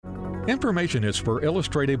Information is for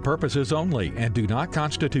illustrative purposes only and do not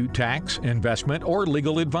constitute tax, investment, or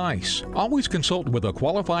legal advice. Always consult with a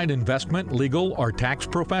qualified investment, legal, or tax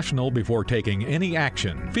professional before taking any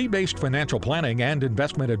action. Fee-based financial planning and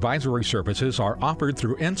investment advisory services are offered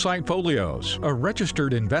through Insight Folios, a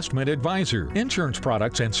registered investment advisor. Insurance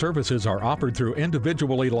products and services are offered through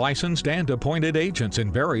individually licensed and appointed agents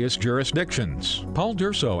in various jurisdictions. Paul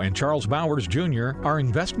Durso and Charles Bowers Jr. are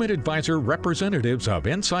investment advisor representatives of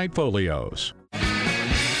Insight Folios.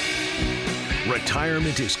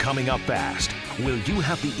 Retirement is coming up fast. Will you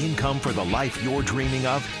have the income for the life you're dreaming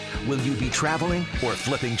of? Will you be traveling or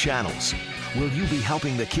flipping channels? Will you be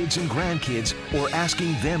helping the kids and grandkids or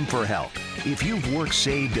asking them for help? If you've worked,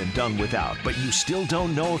 saved, and done without, but you still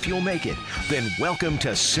don't know if you'll make it, then welcome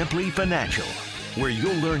to Simply Financial, where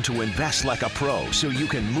you'll learn to invest like a pro so you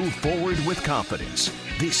can move forward with confidence.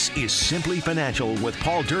 This is Simply Financial with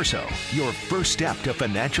Paul Durso, your first step to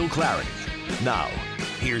financial clarity. Now,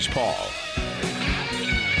 here's Paul.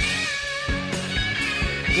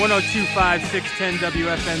 1025 610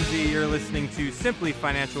 WFMZ. You're listening to Simply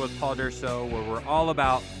Financial with Paul Durso, where we're all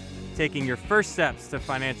about taking your first steps to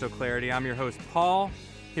financial clarity. I'm your host, Paul,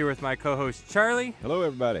 here with my co-host, Charlie. Hello,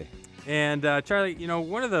 everybody. And Charlie, you know,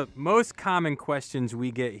 one of the most common questions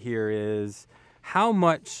we get here is, how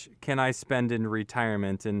much can I spend in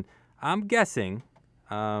retirement? And I'm guessing,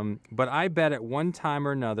 but I bet at one time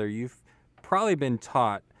or another, you've probably been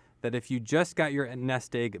taught that if you just got your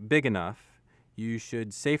nest egg big enough, you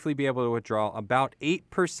should safely be able to withdraw about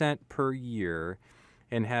 8% per year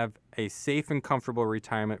and have a safe and comfortable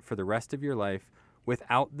retirement for the rest of your life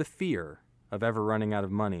without the fear of ever running out of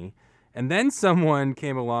money. And then someone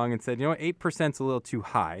came along and said, you know, 8% is a little too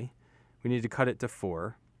high. We need to cut it to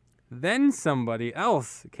 4%. Then somebody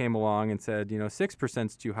else came along and said, you know, 6%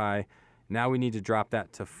 is too high. Now we need to drop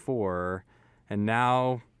that to 4%. And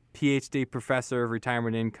now PhD professor of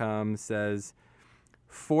retirement income says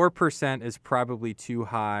 4% is probably too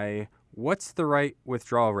high. What's the right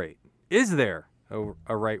withdrawal rate? Is there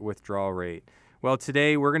a right withdrawal rate? Well,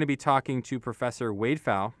 today we're going to be talking to Professor Wade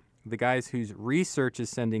Pfau, the guys whose research is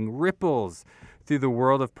sending ripples through the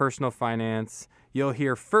world of personal finance. You'll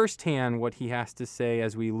hear firsthand what he has to say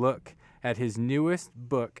as we look at his newest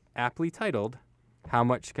book, aptly titled, How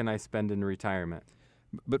Much Can I Spend in Retirement?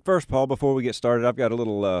 But first, Paul, before we get started, I've got a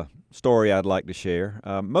little story I'd like to share.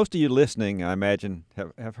 Most of you listening, I imagine,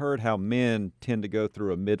 have heard how men tend to go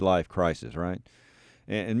through a midlife crisis, right?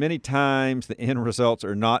 And many times the end results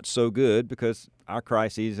are not so good because our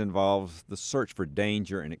crises involves the search for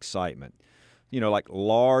danger and excitement. You know, like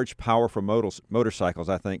large, powerful motorcycles,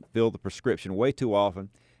 I think, fill the prescription way too often,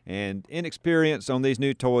 and inexperience on these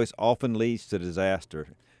new toys often leads to disaster.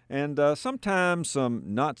 And sometimes some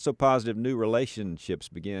not-so-positive new relationships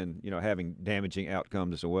begin, you know, having damaging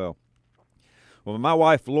outcomes as well. Well, my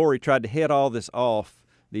wife, Lori, tried to head all this off,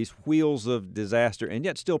 these wheels of disaster, and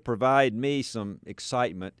yet still provide me some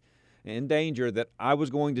excitement and danger that I was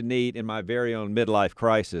going to need in my very own midlife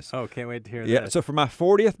crisis. Oh, can't wait to hear Yeah, that. so for my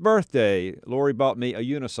 40th birthday, Lori bought me a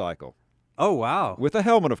unicycle. Oh, wow. With a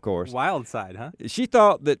helmet, of course. Wild side, huh? She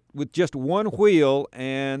thought that with just one wheel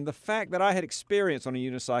and the fact that I had experience on a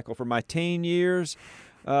unicycle for my teen years,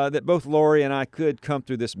 that both Lori and I could come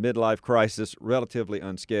through this midlife crisis relatively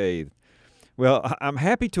unscathed. Well, I'm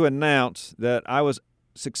happy to announce that I was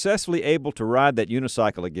successfully able to ride that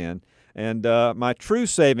unicycle again. And my true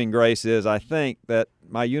saving grace is, I think, that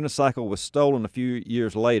my unicycle was stolen a few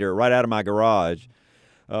years later, right out of my garage,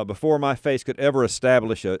 before my face could ever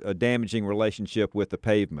establish a damaging relationship with the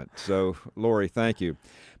pavement. So, Lori, thank you.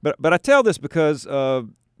 But I tell this because of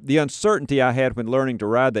the uncertainty I had when learning to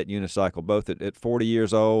ride that unicycle, both at 40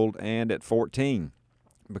 years old and at 14.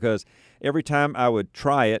 Because every time I would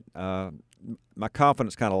try it, my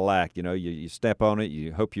confidence kind of lacked. You know, you step on it,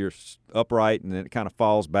 you hope you're upright, and then it kind of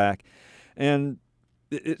falls back. And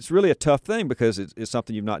it's really a tough thing because it's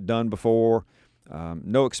something you've not done before,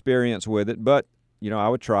 no experience with it. But, you know, I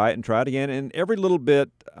would try it again. And every little bit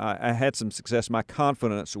I had some success. My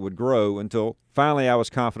confidence would grow until finally I was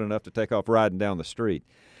confident enough to take off riding down the street.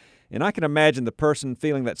 And I can imagine the person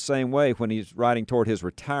feeling that same way when he's riding toward his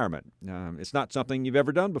retirement. It's not something you've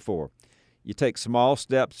ever done before. You take small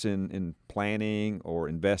steps in planning or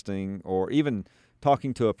investing or even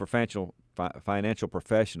talking to a financial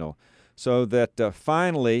professional so that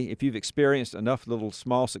finally, if you've experienced enough little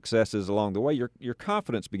small successes along the way, your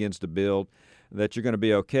confidence begins to build that you're going to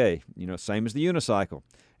be okay. You know, same as the unicycle.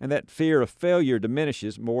 And that fear of failure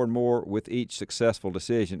diminishes more and more with each successful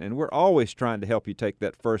decision. And we're always trying to help you take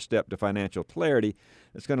that first step to financial clarity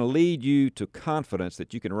that's going to lead you to confidence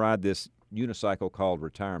that you can ride this unicycle called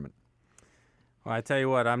retirement. Well, I tell you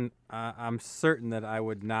what, I'm certain that I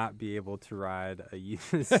would not be able to ride a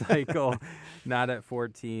unicycle, not at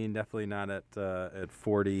 14, definitely not at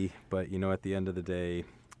 40. But at the end of the day,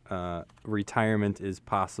 retirement is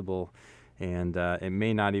possible, and it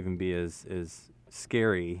may not even be as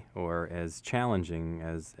scary or as challenging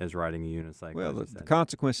as riding a unicycle. Well, the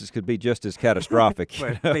consequences could be just as catastrophic.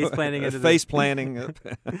 Face planting into face planting.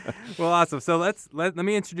 Well, awesome. So let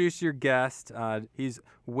me introduce your guest. He's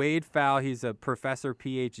Wade Pfau. He's a professor,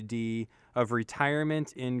 PhD of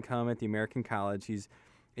retirement income at the American College. He's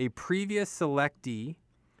a previous selectee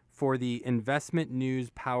for the Investment News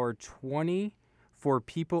Power 20 for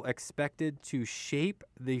people expected to shape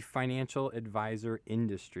the financial advisor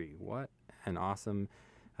industry. What an awesome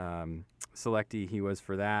selectee he was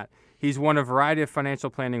for that. He's won a variety of financial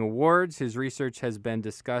planning awards. His research has been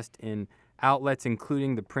discussed in outlets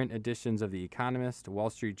including the print editions of The Economist, Wall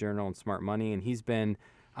Street Journal, and Smart Money, and he's been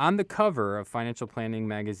on the cover of Financial Planning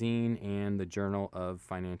Magazine and the Journal of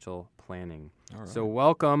Financial Planning. All right. So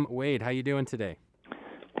welcome, Wade. How you doing today?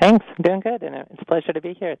 Thanks. I'm doing good, and it's a pleasure to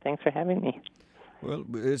be here. Thanks for having me. Well,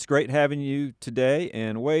 it's great having you today.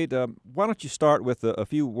 And Wade, why don't you start with a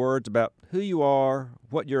few words about who you are,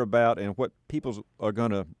 what you're about, and what people are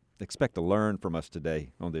going to expect to learn from us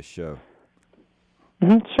today on this show.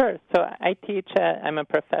 Sure. So I teach, I'm a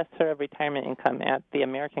professor of retirement income at the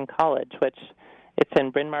American College, which it's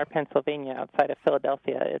in Bryn Mawr, Pennsylvania, outside of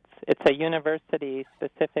Philadelphia. It's a university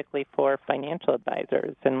specifically for financial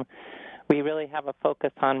advisors, and we really have a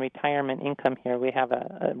focus on retirement income here. We have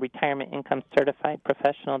a retirement income certified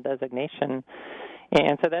professional designation.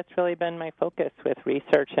 And so that's really been my focus with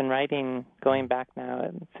research and writing going back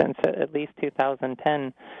now since at least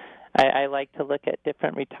 2010. I like to look at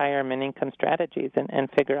different retirement income strategies and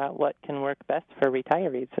figure out what can work best for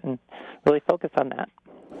retirees and really focus on that.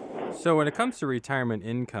 So when it comes to retirement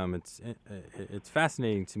income, it's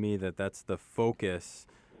fascinating to me that that's the focus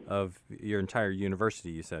of your entire university,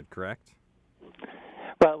 you said, correct?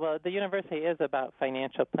 Well, the university is about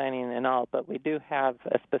financial planning and all, but we do have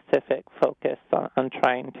a specific focus on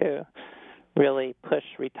trying to really push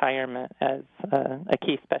retirement as a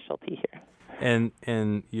key specialty here.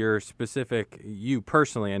 And your specific, you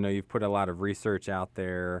personally, I know you've put a lot of research out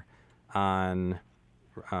there on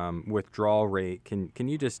withdrawal rate. Can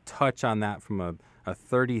you just touch on that from a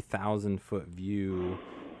 30,000-foot view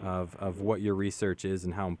of what your research is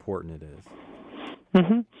and how important it is?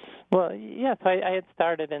 Mm-hmm. Well, yes, I had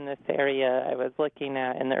started in this area. I was looking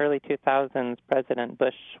at, in the early 2000s, President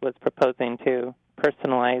Bush was proposing to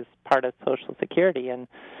personalize part of Social Security, and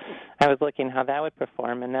I was looking how that would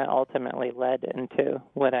perform, and that ultimately led into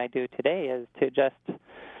what I do today, is to just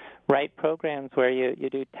write programs where you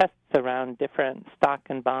do tests around different stock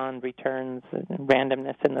and bond returns and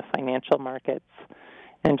randomness in the financial markets,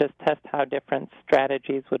 and just test how different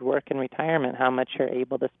strategies would work in retirement, how much you're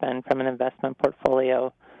able to spend from an investment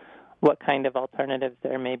portfolio, what kind of alternatives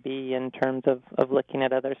there may be in terms of looking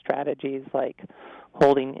at other strategies like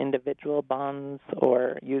holding individual bonds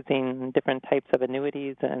or using different types of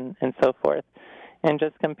annuities and so forth, and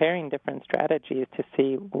just comparing different strategies to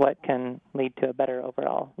see what can lead to a better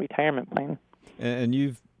overall retirement plan. And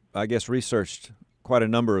you've, I guess, researched quite a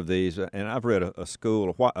number of these, and I've read a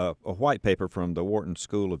white paper from the Wharton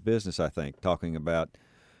School of Business, I think, talking about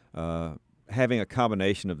having a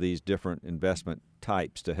combination of these different investment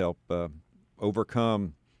types to help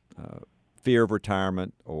overcome fear of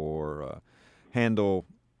retirement or handle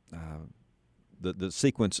the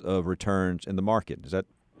sequence of returns in the market. Is that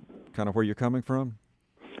kind of where you're coming from?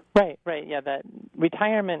 Right. Yeah, that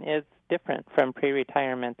retirement is different from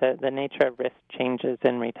pre-retirement. The nature of risk changes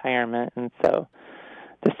in retirement, and so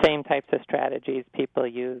the same types of strategies people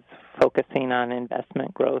use focusing on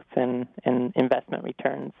investment growth and investment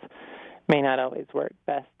returns may not always work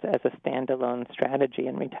best as a standalone strategy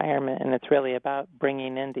in retirement, and it's really about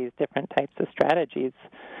bringing in these different types of strategies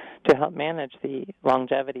to help manage the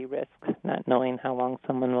longevity risk, not knowing how long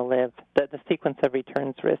someone will live. The sequence of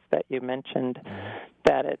returns risk that you mentioned,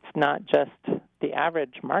 that it's not just the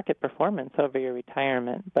average market performance over your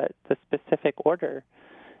retirement, but the specific order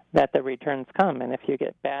that the returns come. And if you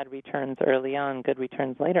get bad returns early on, good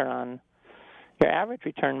returns later on, your average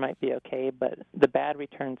return might be okay, but the bad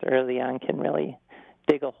returns early on can really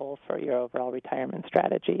dig a hole for your overall retirement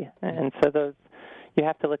strategy. And so you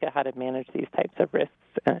have to look at how to manage these types of risks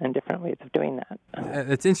and different ways of doing that.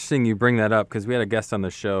 It's interesting you bring that up because we had a guest on the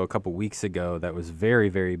show a couple weeks ago that was very,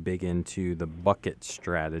 very big into the bucket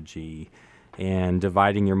strategy and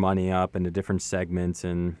dividing your money up into different segments.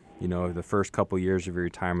 And, the first couple years of your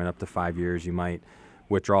retirement, up to 5 years, you might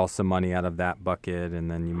withdraw some money out of that bucket,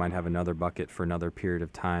 and then you might have another bucket for another period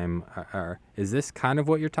of time. Is this kind of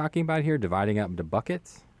what you're talking about here, dividing up into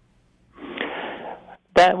buckets?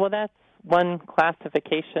 That's one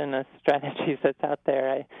classification of strategies that's out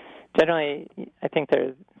there. I think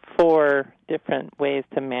there's 4 different ways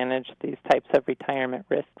to manage these types of retirement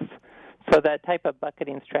risks. So that type of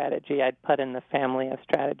bucketing strategy I'd put in the family of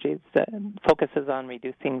strategies that focuses on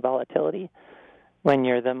reducing volatility when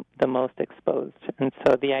you're the most exposed. And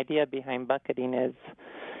so the idea behind bucketing is,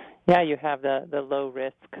 you have the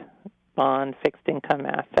low-risk bond fixed income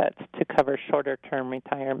assets to cover shorter-term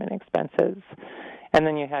retirement expenses. And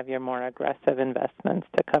then you have your more aggressive investments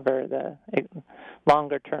to cover the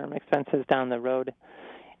longer-term expenses down the road.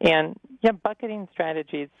 And, bucketing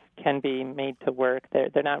strategies can be made to work.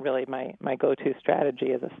 They're not really my go-to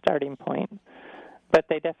strategy as a starting point, but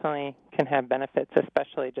they definitely can have benefits,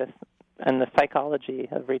 especially just in the psychology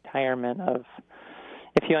of retirement of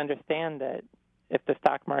if you understand that if the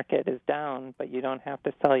stock market is down, but you don't have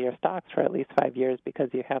to sell your stocks for at least 5 years because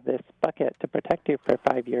you have this bucket to protect you for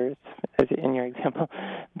 5 years, as in your example,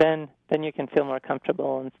 then you can feel more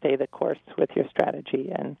comfortable and stay the course with your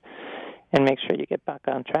strategy and make sure you get back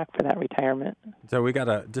on track for that retirement. So we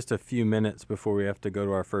got just a few minutes before we have to go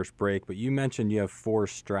to our first break, but you mentioned you have 4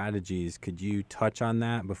 strategies. Could you touch on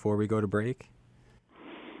that before we go to break?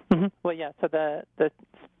 Mm-hmm. Well, so the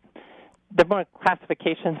more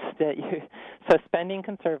classifications so spending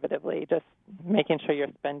conservatively, just making sure your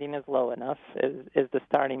spending is low enough is the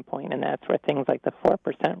starting point, and that's where things like the 4%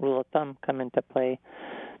 rule of thumb come into play.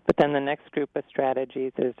 But then the next group of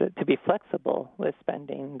strategies is to be flexible with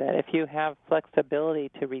spending, that if you have flexibility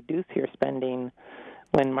to reduce your spending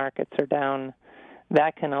when markets are down,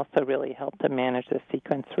 that can also really help to manage the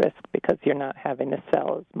sequence risk because you're not having to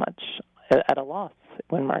sell as much at a loss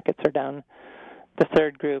when markets are down. The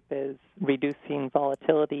third group is reducing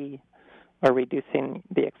volatility or reducing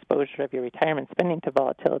the exposure of your retirement spending to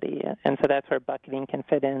volatility. And so that's where bucketing can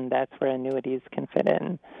fit in. That's where annuities can fit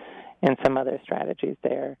in and some other strategies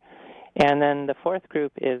there. And then the fourth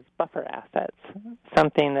group is buffer assets,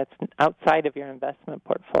 something that's outside of your investment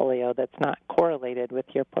portfolio that's not correlated with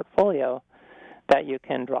your portfolio that you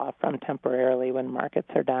can draw from temporarily when markets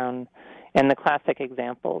are down. And the classic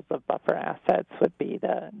examples of buffer assets would be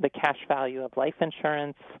the cash value of life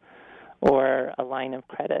insurance or a line of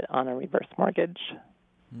credit on a reverse mortgage.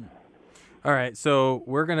 All right, so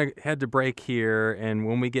we're going to head to break here, and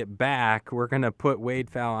when we get back, we're going to put Wade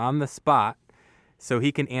Pfau on the spot so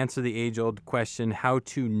he can answer the age-old question, how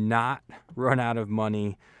to not run out of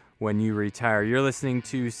money when you retire. You're listening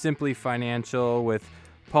to Simply Financial with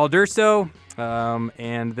Paul Durso,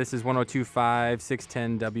 and this is 102.5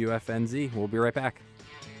 610 WFNZ. We'll be right back.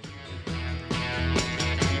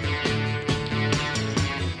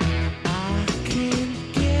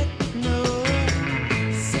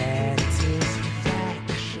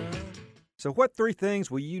 So what 3 things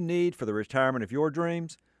will you need for the retirement of your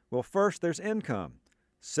dreams? Well, first, there's income.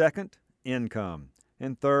 Second, income.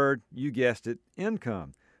 And third, you guessed it,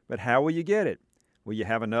 income. But how will you get it? Will you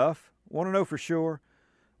have enough? Want to know for sure?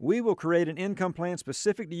 We will create an income plan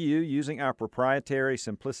specific to you using our proprietary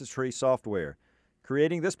Simplicity software.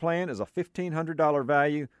 Creating this plan is a $1,500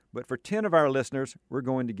 value, but for 10 of our listeners, we're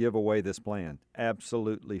going to give away this plan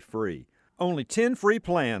absolutely free. Only 10 free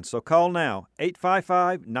plans, so call now,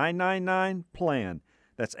 855-999-PLAN.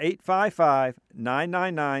 That's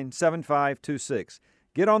 855-999-7526.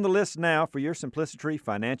 Get on the list now for your Simplicity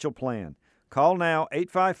financial plan. Call now,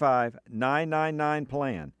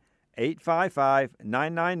 855-999-PLAN,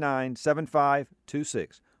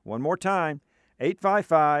 855-999-7526. One more time,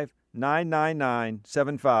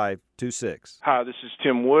 855-999-7526. Hi, this is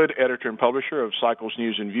Tim Wood, editor and publisher of Cycles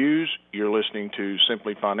News and Views. You're listening to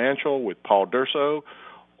Simply Financial with Paul Durso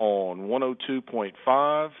on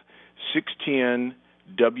 102.5 610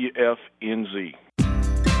 WFNZ.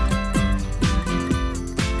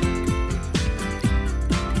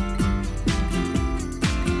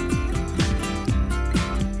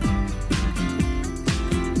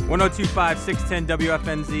 .102.5 610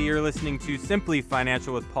 WFNZ. You're listening to Simply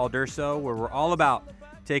Financial with Paul Durso, where we're all about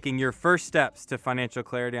taking your first steps to financial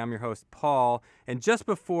clarity. I'm your host, Paul. And just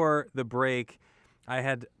before the break, I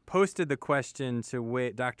had posted the question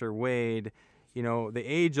to Dr. Wade, the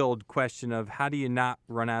age-old question of how do you not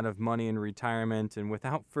run out of money in retirement? And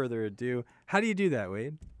without further ado, how do you do that,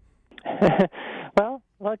 Wade? Well,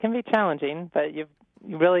 it can be challenging, but you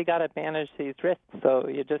really got to manage these risks. So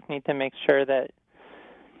you just need to make sure that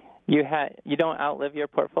you don't outlive your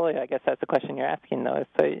portfolio. I guess that's the question you're asking, though.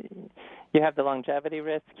 So you have the longevity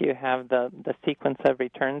risk, you have the sequence of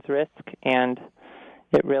returns risk, and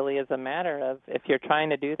it really is a matter of if you're trying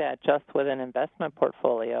to do that just with an investment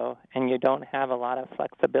portfolio and you don't have a lot of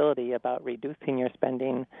flexibility about reducing your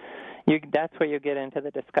spending, that's where you get into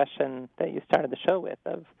the discussion that you started the show with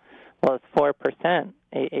of, well, is 4%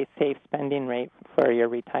 a safe spending rate for your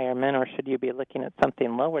retirement, or should you be looking at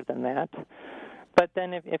something lower than that? But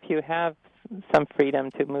then if you have some freedom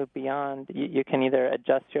to move beyond, you can either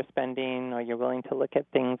adjust your spending, or you're willing to look at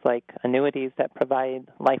things like annuities that provide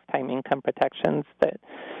lifetime income protections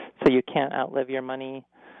so you can't outlive your money,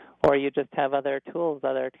 or you just have other tools,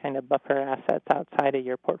 other kind of buffer assets outside of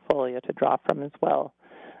your portfolio to draw from as well.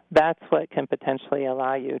 That's what can potentially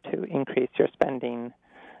allow you to increase your spending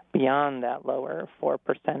beyond that lower 4%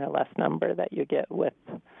 or less number that you get with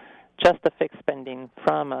just the fixed spending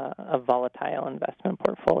from a volatile investment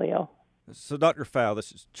portfolio. So, Dr. Pfau,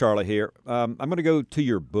 this is Charlie here. I'm going to go to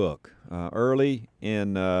your book. Early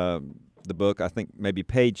in the book, I think maybe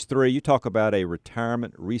page 3, you talk about a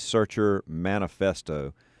retirement researcher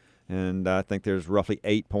manifesto. And I think there's roughly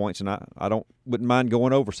 8 points, and I wouldn't mind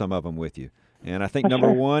going over some of them with you. And I think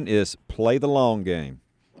number 1 is play the long game.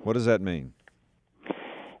 What does that mean?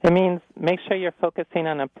 It means make sure you're focusing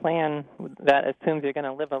on a plan that assumes you're going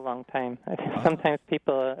to live a long time. Sometimes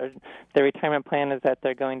their retirement plan is that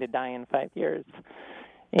they're going to die in 5 years.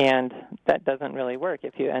 And that doesn't really work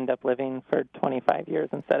if you end up living for 25 years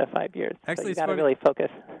instead of 5 years. Actually, so you got to really focus.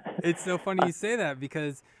 It's so funny you say that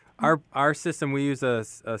because our system, we use a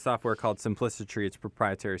software called Simplicity. It's a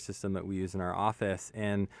proprietary system that we use in our office.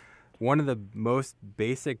 And one of the most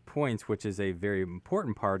basic points, which is a very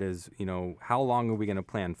important part, is, how long are we going to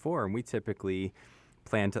plan for? And we typically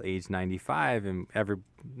plan till age 95, and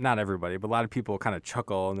not everybody, but a lot of people kind of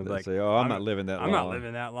chuckle and they're like, say, I'm not living that long. I'm not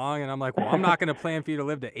living that long. And I'm like, well, I'm not going to plan for you to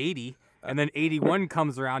live to 80. And then 81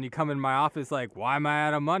 comes around, you come in my office like, why am I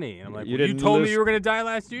out of money? And I'm like, you told me you were going to die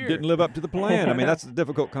last year. Didn't live up to the plan. I mean, that's a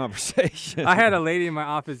difficult conversation. I had a lady in my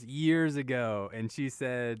office years ago, and she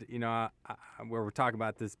said, where we're talking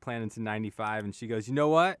about this plan into 95, and she goes, you know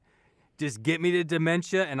what? Just get me to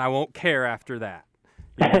dementia, and I won't care after that.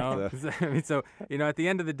 So, at the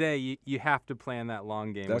end of the day, you have to plan that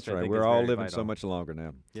long game. That's which right. I think We're is all very living vital. so much longer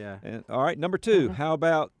now. Yeah. And, all right, number 2, how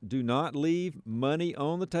about do not leave money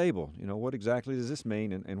on the table? What exactly does this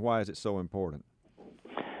mean, and why is it so important?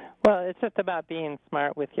 Well, it's just about being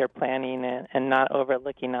smart with your planning and not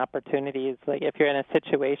overlooking opportunities. Like if you're in a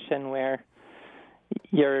situation where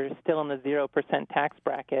you're still in the 0% tax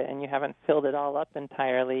bracket and you haven't filled it all up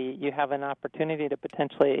entirely, you have an opportunity to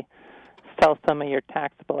potentially sell some of your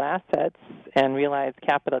taxable assets and realize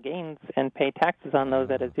capital gains and pay taxes on those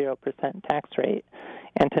at a 0% tax rate,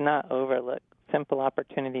 and to not overlook simple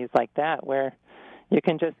opportunities like that where you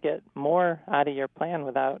can just get more out of your plan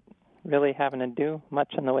without really having to do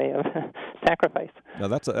much in the way of sacrifice. No,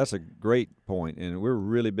 that's a great point, and we're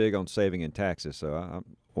really big on saving in taxes, so I'm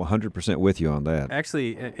 100% with you on that.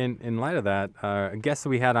 Actually, in light of that, a guest that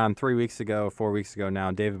we had on 4 weeks ago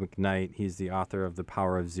now, David McKnight, he's the author of The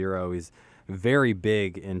Power of Zero. He's very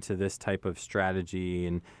big into this type of strategy,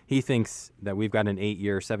 and he thinks that we've got an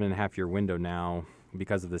 7.5-year window now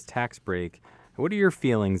because of this tax break. What are your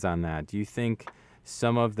feelings on that? Do you think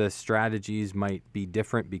some of the strategies might be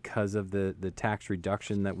different because of the tax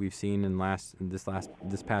reduction that we've seen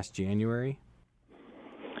this past January?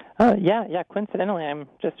 Yeah. Coincidentally, I'm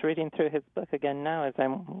just reading through his book again now as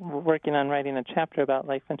I'm working on writing a chapter about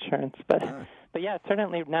life insurance. But yeah,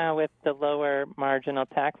 certainly now with the lower marginal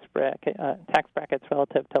tax brackets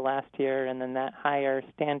relative to last year, and then that higher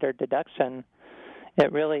standard deduction,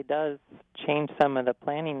 it really does change some of the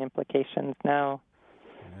planning implications now.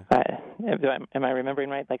 Am I remembering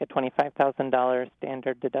right? Like a $25,000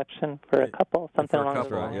 standard deduction for a couple, something along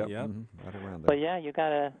those lines. Yep. Yep. Mm-hmm. Right around there. But yeah, you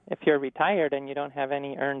gotta. If you're retired and you don't have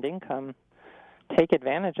any earned income, take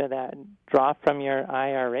advantage of that. Draw from your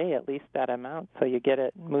IRA at least that amount, so you get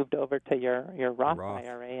it moved over to your Roth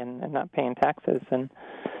IRA and not paying taxes. And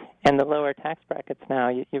the lower tax brackets now,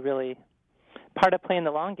 you really. Part of playing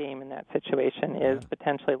the long game in that situation is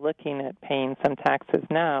potentially looking at paying some taxes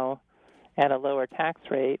now at a lower tax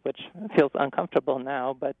rate, which feels uncomfortable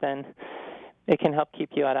now, but then it can help keep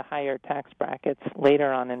you at a higher tax brackets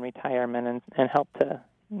later on in retirement and help to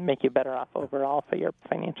make you better off overall for your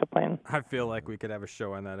financial plan. I feel like we could have a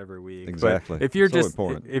show on that every week. Exactly. But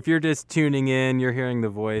important. If you're just tuning in, you're hearing the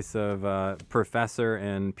voice of Professor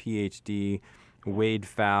and PhD Wade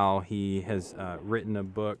Pfau. He has written a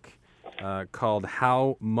book called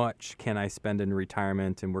How Much Can I Spend in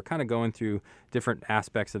Retirement? And we're kind of going through different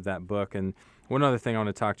aspects of that book. And one other thing I want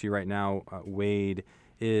to talk to you right now, Wade,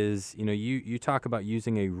 is you talk about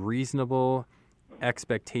using a reasonable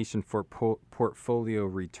expectation for portfolio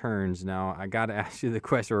returns. Now, I got to ask you the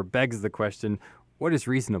question, or begs the question, what is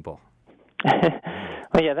reasonable?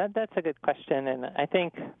 Well, yeah, that's a good question, and I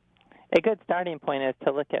think a good starting point is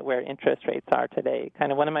to look at where interest rates are today.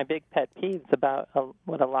 Kind of one of my big pet peeves about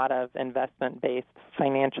what a lot of investment-based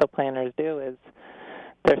financial planners do is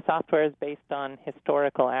their software is based on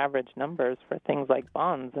historical average numbers for things like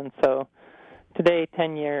bonds, and so today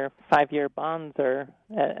 10-year, 5-year bonds are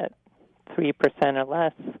at 3% or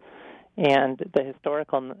less, and the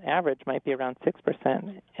historical average might be around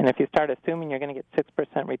 6%. And if you start assuming you're going to get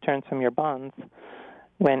 6% returns from your bonds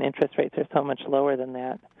when interest rates are so much lower than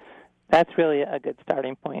that, that's really a good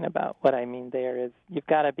starting point about what I mean there is you've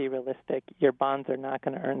got to be realistic. Your bonds are not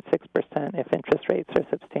going to earn 6% if interest rates are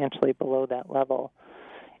substantially below that level.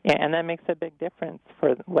 And that makes a big difference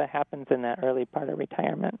for what happens in that early part of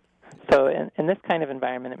retirement. So in this kind of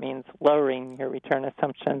environment, it means lowering your return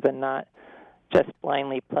assumptions and not just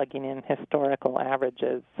blindly plugging in historical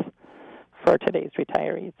averages for today's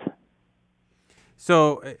retirees.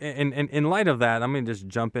 So in light of that, I'm going to just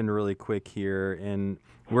jump in really quick here, and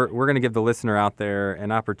we're going to give the listener out there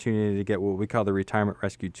an opportunity to get what we call the Retirement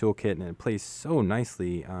Rescue Toolkit, and it plays so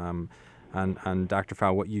nicely on Dr.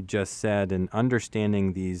 Pfau, what you just said, and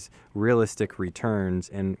understanding these realistic returns.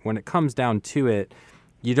 And when it comes down to it,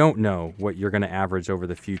 you don't know what you're going to average over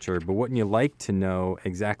the future, but wouldn't you like to know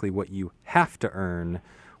exactly what you have to earn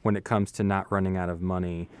when it comes to not running out of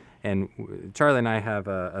money? And Charlie and I have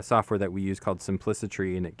a software that we use called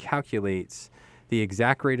Simplicity, and it calculates the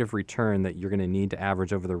exact rate of return that you're going to need to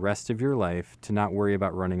average over the rest of your life to not worry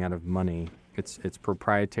about running out of money. It's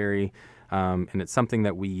proprietary, and it's something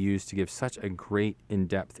that we use to give such a great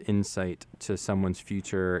in-depth insight to someone's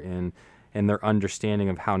future and their understanding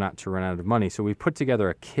of how not to run out of money. So we put together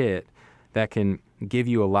a kit that can give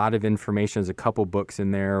you a lot of information. There's a couple books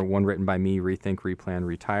in there, one written by me, Rethink, Replan,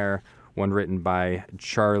 Retire, one written by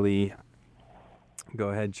Charlie. Go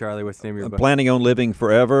ahead, Charlie. What's the name of your book? Planning on Living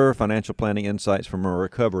Forever, Financial Planning Insights from a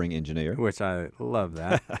Recovering Engineer. Which I love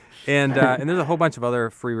that. And there's a whole bunch of other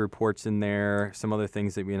free reports in there, some other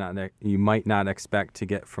things that you might not expect to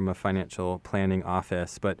get from a financial planning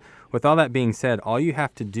office. But with all that being said, all you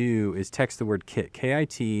have to do is text the word KIT,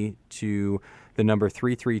 K-I-T, to the number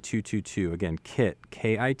 33222. Again, KIT,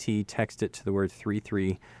 K-I-T, text it to the word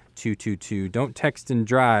 33222. Don't text and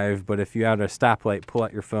drive, but if you're at a stoplight, pull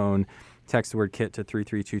out your phone, text the word KIT to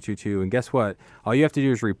 33222, and guess what? All you have to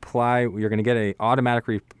do is reply. You're going to get an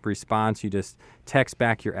automatic response. You just text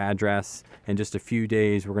back your address. In just a few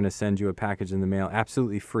days, we're going to send you a package in the mail,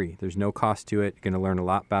 absolutely free. There's no cost to it. You're going to learn a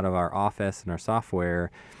lot about our office and our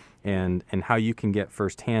software, and how you can get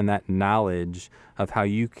firsthand that knowledge of how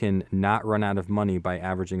you can not run out of money by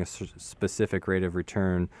averaging a specific rate of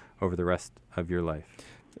return over the rest of your life.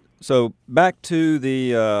 So back to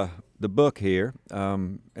the book here,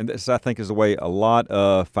 and this, I think, is the way a lot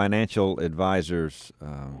of financial advisors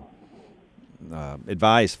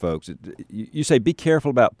advise folks. You say be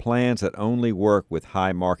careful about plans that only work with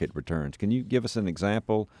high market returns. Can you give us an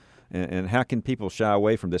example, and how can people shy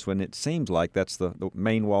away from this when it seems like that's the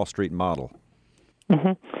main Wall Street model?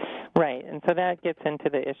 Mm-hmm. Right, and so that gets into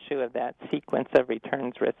the issue of that sequence of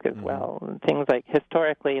returns risk as well. Things like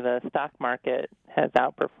historically the stock market has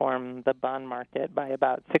outperformed the bond market by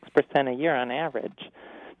about 6% a year on average,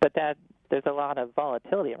 but there's a lot of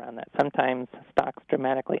volatility around that. Sometimes stocks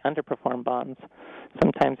dramatically underperform bonds.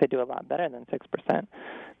 Sometimes they do a lot better than 6%.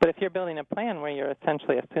 But if you're building a plan where you're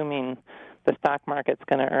essentially assuming the stock market's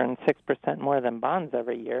going to earn 6% more than bonds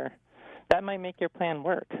every year, that might make your plan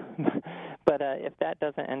work. But if that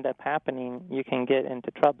doesn't end up happening, you can get into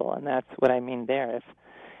trouble, and that's what I mean there.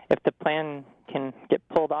 If the plan can get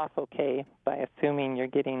pulled off okay by assuming you're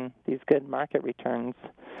getting these good market returns,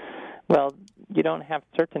 well, you don't have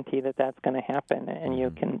certainty that that's going to happen, and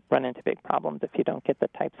you can run into big problems if you don't get the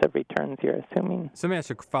types of returns you're assuming. So let me ask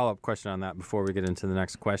you a follow-up question on that before we get into the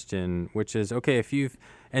next question, which is, okay, if you've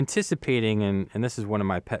anticipating, and this is one of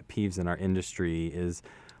my pet peeves in our industry, is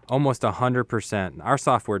almost 100%, our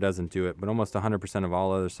software doesn't do it, but almost 100% of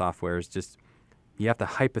all other softwares, just you have to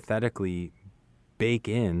hypothetically bake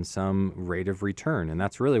in some rate of return, and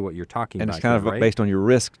that's really what you're talking about. And it's kind of right? based on your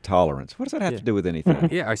risk tolerance. What does that have to do with anything?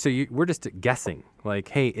 Yeah, so we're just guessing, like,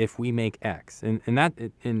 hey, if we make X,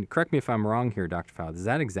 and correct me if I'm wrong here, Dr. Pfau, is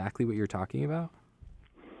that exactly what you're talking about?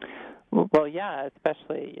 Well, yeah,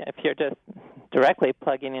 especially if you're just directly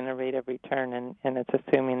plugging in a rate of return and it's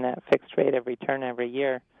assuming that fixed rate of return every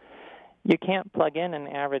year. You can't plug in an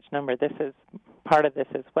average number. This is part of this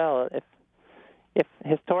as well. If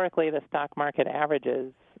historically the stock market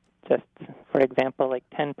averages just, for example, like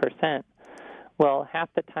 10%, Well, half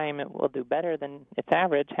the time it will do better than its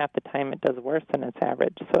average, half the time it does worse than its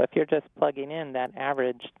average. So if you're just plugging in that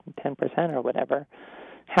average 10% or whatever,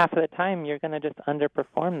 half of the time you're going to just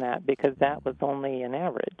underperform that because that was only an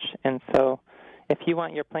average. And so if you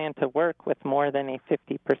want your plan to work with more than a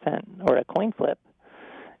 50% or a coin flip,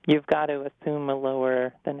 you've got to assume a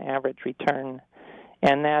lower than average return.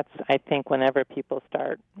 And that's, I think, whenever people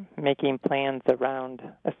start making plans around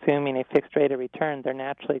assuming a fixed rate of return, they're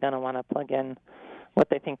naturally going to want to plug in what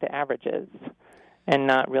they think the average is and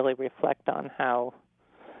not really reflect on how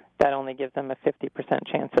that only gives them a 50%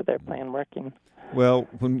 chance of their plan working. Well,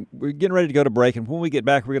 when we're getting ready to go to break, and when we get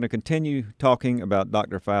back, we're going to continue talking about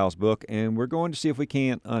Dr. Pfau's book, and we're going to see if we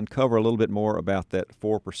can't uncover a little bit more about that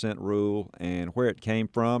 4% rule and where it came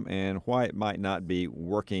from and why it might not be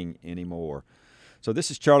working anymore. So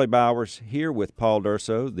this is Charlie Bowers here with Paul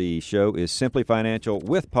Durso. The show is Simply Financial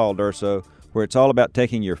with Paul Durso, where it's all about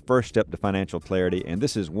taking your first step to financial clarity, and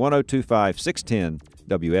this is 102.5 610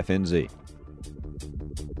 WFNZ.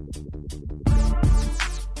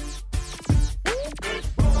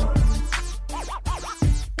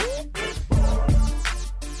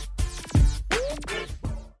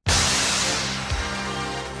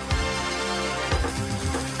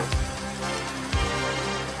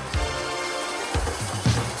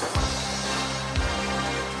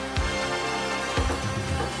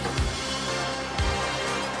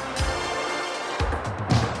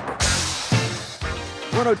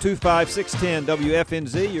 One 102.5 610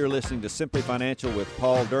 WFNZ. You're listening to Simply Financial with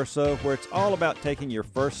Paul Durso, where it's all about taking your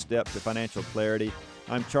first step to financial clarity.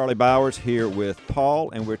 I'm Charlie Bowers here with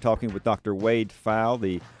Paul, and we're talking with Dr. Wade Pfau,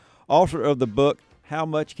 the author of the book, How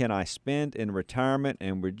Much Can I Spend in Retirement?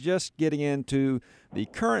 And we're just getting into the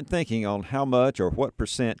current thinking on how much or what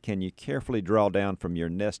percent can you carefully draw down from your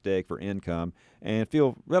nest egg for income and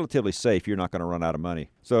feel relatively safe you're not going to run out of money.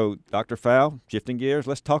 So, Dr. Pfau, shifting gears,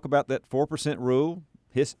 let's talk about that 4% rule,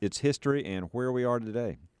 its history, and where we are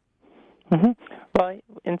today. Mm-hmm. Well,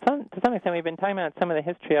 to some extent, we've been talking about some of the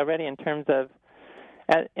history already in terms of,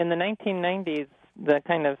 in the 1990s, the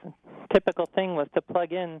kind of typical thing was to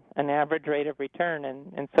plug in an average rate of return.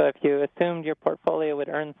 And so if you assumed your portfolio would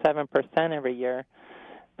earn 7% every year,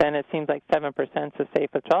 then it seems like 7% is a safe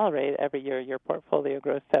withdrawal rate. Every year your portfolio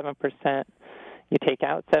grows 7%. You take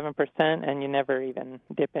out 7%, and you never even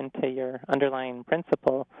dip into your underlying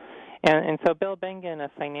principal. And so Bill Bengen, a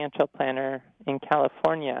financial planner in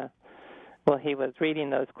California, well, he was reading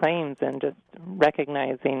those claims and just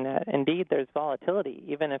recognizing that, indeed, there's volatility.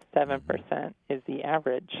 Even if 7% is the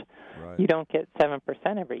average, right, you don't get 7%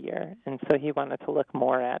 every year. And so he wanted to look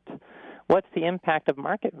more at what's the impact of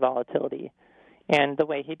market volatility. And the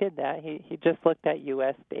way he did that, he just looked at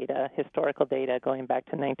U.S. data, historical data going back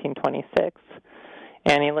to 1926,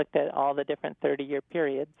 and he looked at all the different 30-year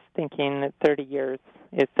periods, thinking that 30 years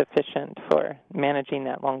is sufficient for managing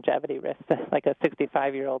that longevity risk, like a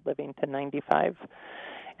 65-year-old living to 95.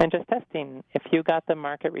 And just testing, if you got the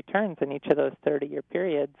market returns in each of those 30-year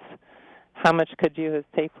periods, how much could you have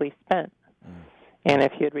safely spent? And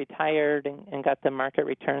if you had retired and got the market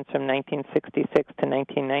returns from 1966 to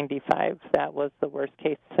 1995, that was the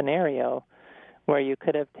worst-case scenario, where you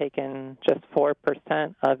could have taken just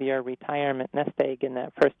 4% of your retirement nest egg in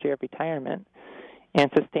that first year of retirement and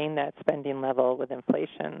sustained that spending level with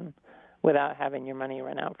inflation without having your money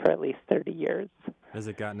run out for at least 30 years. Has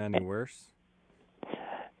it gotten any worse?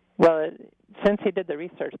 Well, since he did the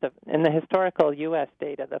research, in the historical U.S.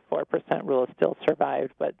 data, the 4% rule has still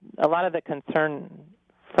survived, but a lot of the concern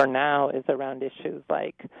for now is around issues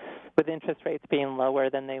like with interest rates being lower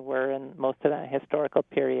than they were in most of that historical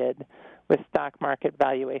period, with stock market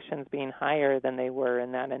valuations being higher than they were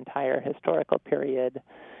in that entire historical period,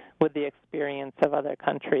 with the experience of other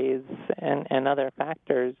countries and other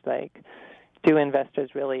factors like, do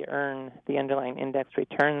investors really earn the underlying index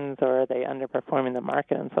returns, or are they underperforming the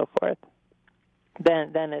market and so forth?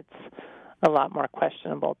 Then it's a lot more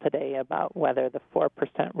questionable today about whether the 4%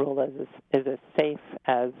 rule is as safe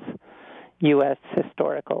as U.S.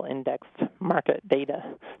 historical indexed market data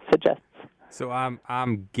suggests. So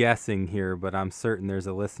I'm guessing here, but I'm certain there's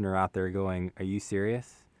a listener out there going, are you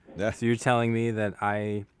serious? Yeah. So you're telling me that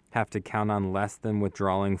I have to count on less than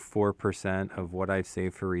withdrawing 4% of what I've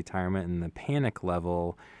saved for retirement, and the panic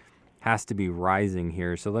level has to be rising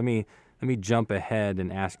here. So let me jump ahead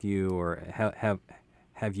and ask you, or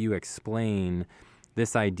have you explain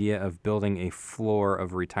this idea of building a floor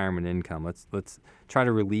of retirement income. Let's try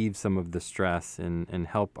to relieve some of the stress and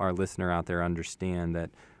help our listener out there understand that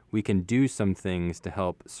we can do some things to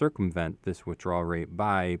help circumvent this withdrawal rate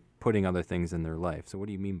by putting other things in their life. So what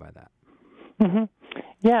do you mean by that?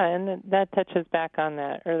 Mm-hmm. Yeah, and that touches back on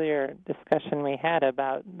that earlier discussion we had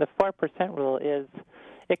about the 4% rule.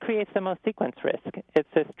 It creates the most sequence risk. It's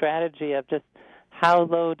a strategy of just how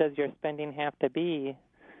low does your spending have to be,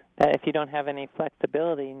 that if you don't have any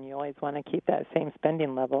flexibility and you always want to keep that same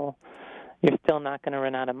spending level, you're still not going to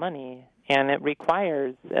run out of money. And it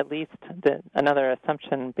requires at least another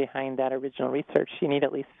assumption behind that original research. You need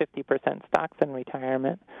at least 50% stocks in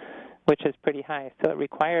retirement, which is pretty high. So it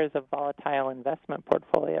requires a volatile investment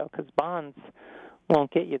portfolio because bonds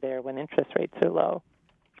won't get you there when interest rates are low.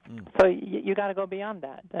 So you got to go beyond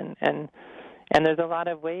that. And there's a lot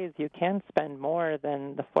of ways you can spend more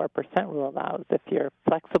than the 4% rule allows. If you're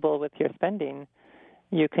flexible with your spending,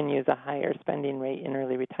 you can use a higher spending rate in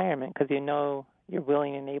early retirement because you know you're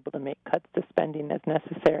willing and able to make cuts to spending as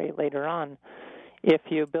necessary later on. If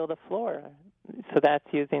you build a floor, so that's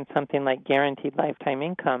using something like guaranteed lifetime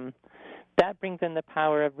income, that brings in the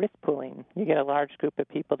power of risk pooling. You get a large group of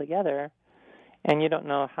people together, and you don't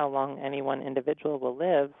know how long any one individual will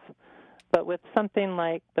live. But with something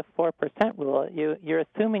like the 4% rule, you're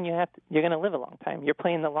assuming you're going to live a long time. You're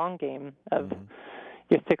playing the long game of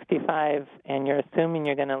you're 65, and you're assuming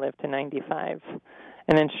you're going to live to 95.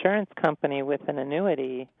 An insurance company with an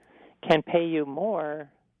annuity can pay you more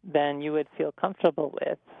than you would feel comfortable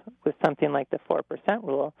with something like the 4%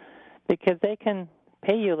 rule, because they can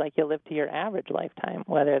pay you like you live to your average lifetime,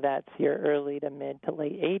 whether that's your early to mid to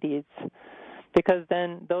late 80s, because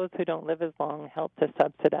then those who don't live as long help to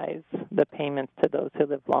subsidize the payments to those who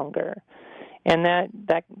live longer. And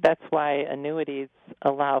that's why annuities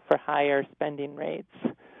allow for higher spending rates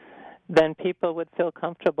than people would feel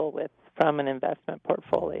comfortable with from an investment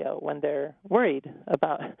portfolio when they're worried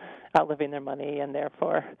about outliving their money, and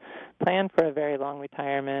therefore plan for a very long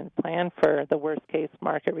retirement, plan for the worst-case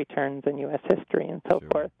market returns in U.S. history and so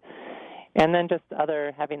forth. And then just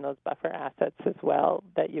having those buffer assets as well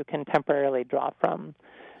that you can temporarily draw from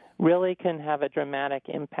really can have a dramatic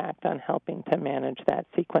impact on helping to manage that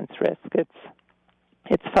sequence risk.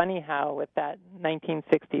 It's funny how with that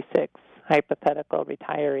 1966 hypothetical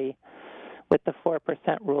retiree with the 4%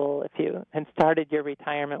 rule, if you had started your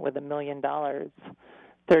retirement with $1 million,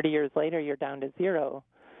 30 years later you're down to zero.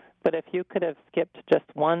 But if you could have skipped just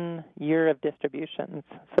 1 year of distributions,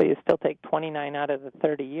 so you still take 29 out of the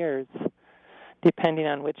 30 years, depending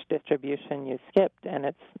on which distribution you skipped,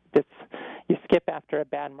 and you skip after a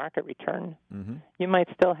bad market return, you might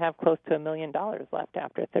still have close to $1 million left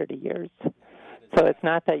after 30 years. So it's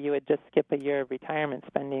not that you would just skip a year of retirement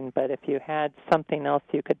spending, but if you had something else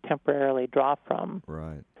you could temporarily draw from,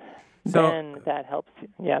 right, then that helps.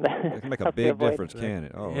 Yeah, that can make a big difference, can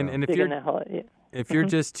it? Oh, and if you're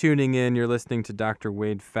just tuning in, you're listening to Dr.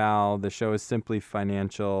 Wade Pfau. The show is Simply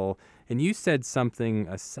Financial, and you said something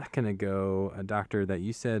a second ago, Doctor, that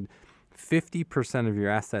you said 50% of your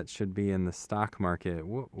assets should be in the stock market.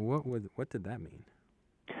 What did that mean?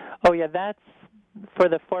 Oh yeah, that's for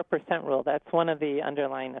the 4% rule. That's one of the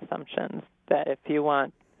underlying assumptions, that if you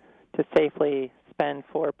want to safely spend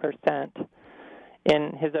 4%,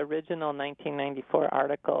 in his original 1994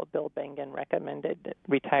 article, Bill Bengen recommended that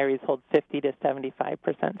retirees hold 50 to 75%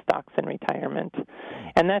 stocks in retirement.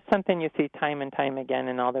 And that's something you see time and time again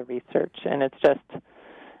in all the research. And it's just,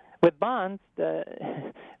 with bonds,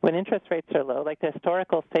 when interest rates are low, like the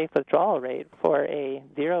historical safe withdrawal rate for a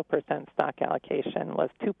 0% stock allocation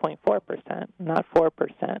was 2.4%, not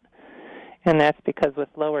 4%. And that's because with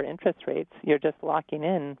lower interest rates, you're just locking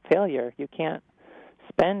in failure. You can't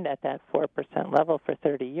spend at that 4% level for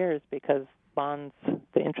 30 years because bonds,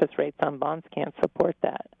 the interest rates on bonds can't support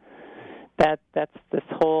that. That's this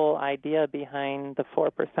whole idea behind the 4%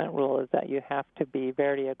 rule, is that you have to be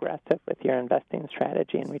very aggressive with your investing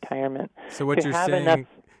strategy in retirement. So what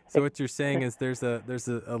you're saying is there's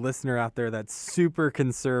a listener out there that's super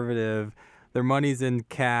conservative. Their money's in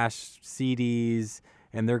cash, CDs,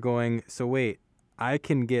 and they're going, so wait, I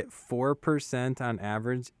can get 4% on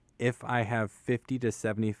average if I have 50 to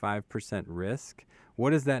 75% risk.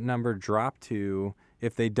 What does that number drop to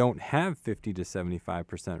if they don't have 50 to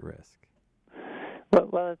 75% risk?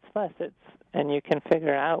 Well, it's less. And you can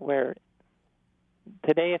figure out where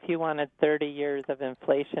today, if you wanted 30 years of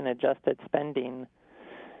inflation-adjusted spending,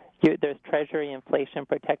 there's Treasury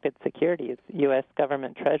inflation-protected securities, U.S.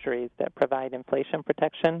 government treasuries that provide inflation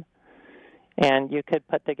protection. And you could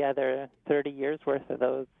put together 30 years worth of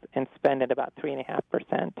those and spend at about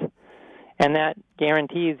 3.5%. And that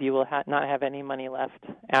guarantees you will not have any money left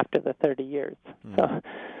after the 30 years. So,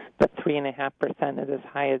 but 3.5% is as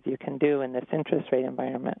high as you can do in this interest rate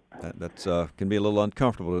environment. That's can be a little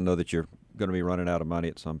uncomfortable to know that you're going to be running out of money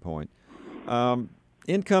at some point.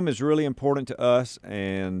 Income is really important to us,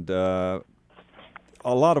 and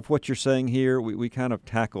a lot of what you're saying here, we kind of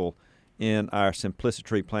tackle in our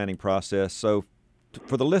simplicity planning process. So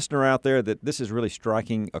for the listener out there that this is really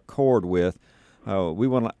striking a chord with, we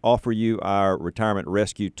want to offer you our Retirement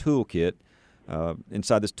Rescue Toolkit.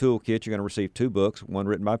 Inside this toolkit, you're going to receive 2 books, one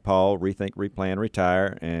written by Paul, Rethink, Replan,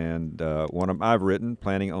 Retire, and one I've written,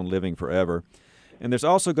 Planning on Living Forever. And there's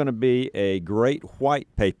also going to be a great white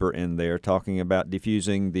paper in there talking about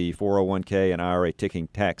diffusing the 401k and IRA ticking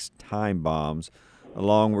tax time bombs,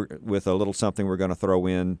 along with a little something we're going to throw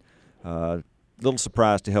in, a little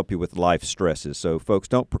surprise to help you with life stresses. So, folks,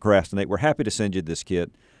 don't procrastinate. We're happy to send you this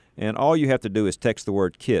kit. And all you have to do is text the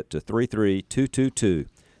word KIT to 33222.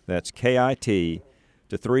 That's KIT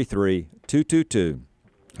to 33222.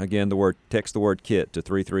 Again, text the word KIT to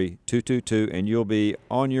 33222, and you'll be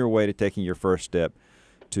on your way to taking your first step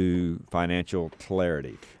to financial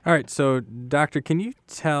clarity. All right, so Doctor, can you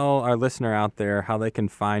tell our listener out there how they can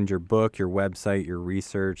find your book, your website, your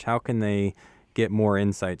research? How can they get more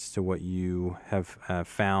insights to what you have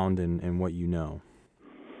found and what you know?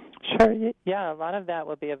 Sure. Yeah, a lot of that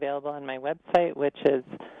will be available on my website, which is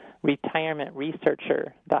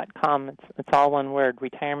retirementresearcher.com. It's all one word,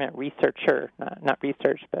 retirement researcher, not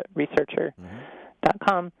research, but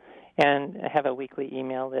researcher.com. And I have a weekly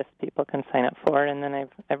email list people can sign up for. And then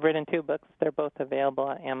I've written 2 books. They're both available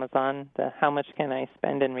on Amazon. The How Much Can I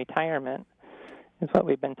Spend in Retirement is what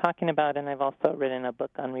we've been talking about. And I've also written a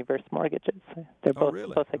book on reverse mortgages. They're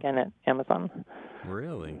both again at Amazon.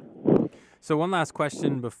 Really? So one last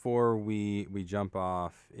question before we jump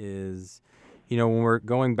off is, when we're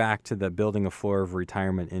going back to the building a floor of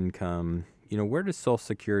retirement income, where does Social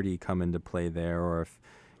Security come into play there? Or if,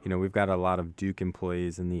 we've got a lot of Duke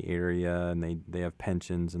employees in the area and they have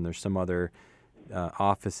pensions, and there's some other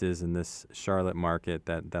offices in this Charlotte market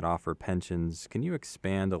that offer pensions. Can you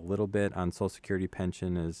expand a little bit on Social Security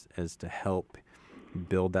pension as to help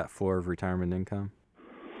build that floor of retirement income?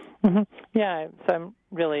 Mm-hmm. Yeah, so I'm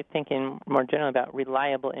really thinking more generally about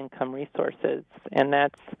reliable income resources, and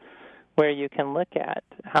that's where you can look at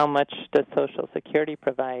how much does Social Security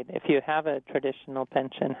provide. If you have a traditional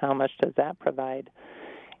pension, how much does that provide?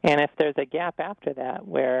 And if there's a gap after that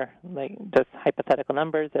where, just hypothetical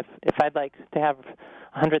numbers, if I'd like to have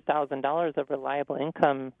 $100,000 of reliable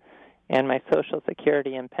income and my Social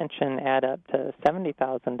Security and pension add up to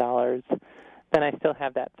 $70,000, then I still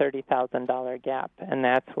have that $30,000 gap, and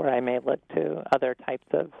that's where I may look to other types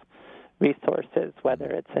of resources, whether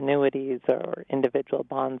it's annuities or individual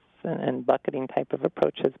bonds and bucketing type of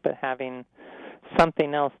approaches, but having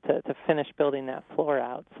something else to finish building that floor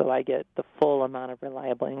out so I get the full amount of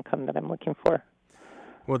reliable income that I'm looking for.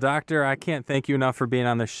 Well, Doctor, I can't thank you enough for being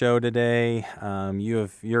on the show today.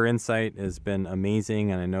 Your insight has been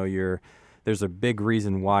amazing, and I know there's a big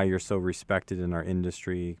reason why you're so respected in our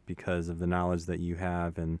industry because of the knowledge that you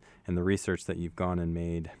have and the research that you've gone and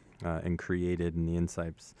made and created and the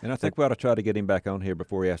insights. And I think we ought to try to get him back on here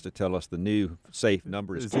before he has to tell us the new safe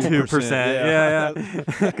number is 2%. Yeah.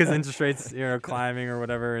 Because interest rates climbing or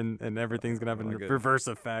whatever, and everything's going to have a reverse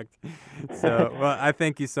effect. So, well, I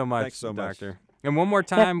thank you so much, Doctor. And one more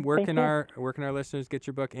time, where can our listeners get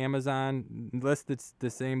your book? Amazon, list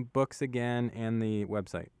the same books again and the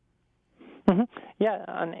website. Mm-hmm. Yeah,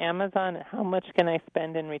 on Amazon, How Much Can I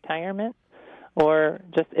Spend in Retirement? Or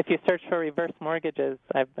just if you search for reverse mortgages,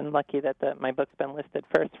 I've been lucky that my book's been listed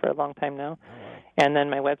first for a long time now. And then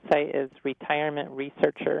my website is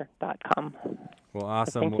retirementresearcher.com. Well,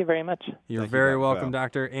 awesome. So thank you very much. You're very welcome,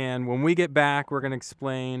 Doctor. And when we get back, we're going to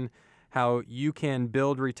explain how you can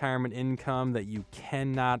build retirement income that you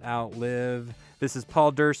cannot outlive. This is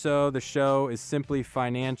Paul Durso. The show is Simply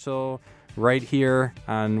Financial right here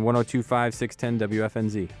on 102.5 610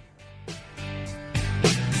 WFNZ.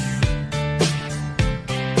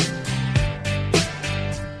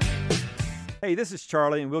 Hey, this is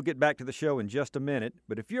Charlie, and we'll get back to the show in just a minute.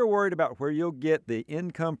 But if you're worried about where you'll get the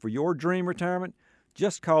income for your dream retirement,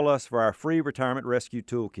 just call us for our free Retirement Rescue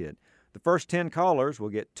Toolkit. The first 10 callers will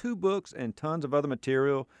get 2 books and tons of other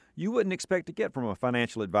material you wouldn't expect to get from a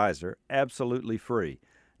financial advisor, absolutely free.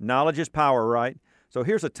 Knowledge is power, right? So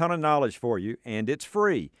here's a ton of knowledge for you, and it's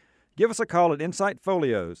free. Give us a call at Insight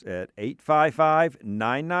Folios at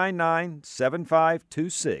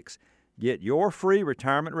 855-999-7526. Get your free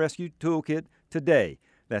Retirement Rescue Toolkit today.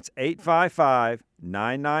 That's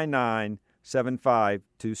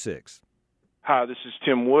 855-999-7526. Hi, this is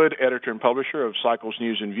Tim Wood, editor and publisher of Cycles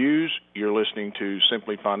News and Views. You're listening to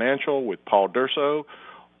Simply Financial with Paul Durso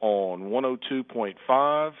on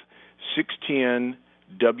 102.5, 610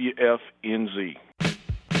 WFNZ.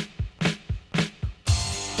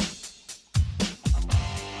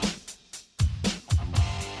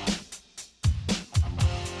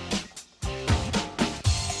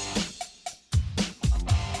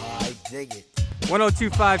 Dig it.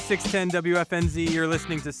 1025 610 WFNZ. You're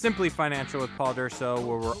listening to Simply Financial with Paul Durso,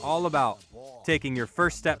 where we're all about taking your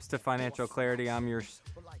first steps to financial clarity. I'm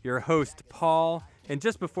your host, Paul. And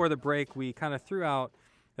just before the break, we kind of threw out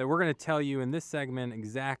that we're going to tell you in this segment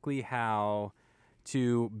exactly how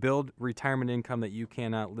to build retirement income that you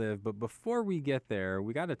cannot live. But before we get there,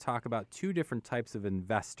 we got to talk about two different types of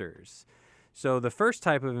investors. So the first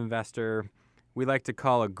type of investor we like to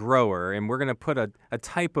call a grower, and we're going to put a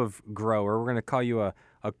type of grower. We're going to call you a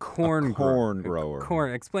corn grower.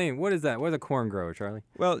 Corn. Explain, what is that? What is a corn grower, Charlie?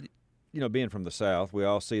 Well, being from the South, we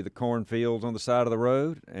all see the cornfields on the side of the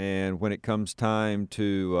road, and when it comes time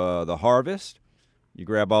to the harvest, you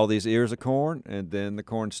grab all these ears of corn, and then the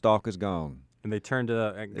corn stalk is gone. And they turn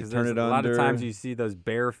to, because a under. lot of times you see those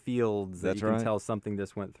bare fields that That's you can right. tell something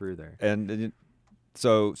just went through there. And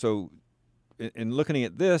so in looking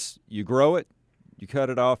at this, you grow it, you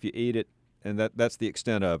cut it off, you eat it, and that's the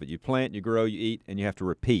extent of it. You plant, you grow, you eat, and you have to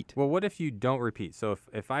repeat. Well, what if you don't repeat? So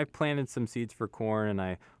if I planted some seeds for corn and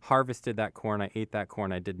I harvested that corn, I ate that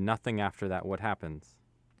corn, I did nothing after that, what happens?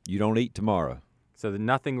 You don't eat tomorrow. So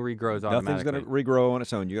nothing regrows automatically. Nothing's going to regrow on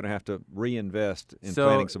its own. You're going to have to reinvest in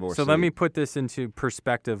planting some more seed. So let me put this into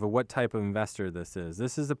perspective of what type of investor this is.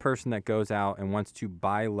 This is a person that goes out and wants to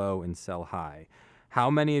buy low and sell high.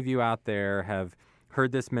 How many of you out there have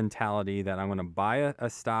heard this mentality that I'm going to buy a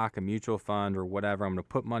stock, a mutual fund, or whatever. I'm going to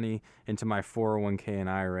put money into my 401k and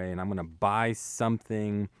IRA, and I'm going to buy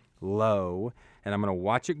something low, and I'm going to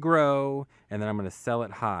watch it grow, and then I'm going to sell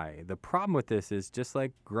it high. The problem with this is just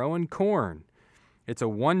like growing corn. It's a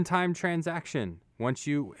one-time transaction.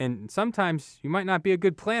 And sometimes you might not be a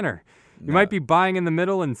good planner. You might be buying in the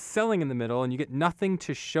middle and selling in the middle, and you get nothing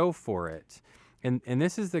to show for it. And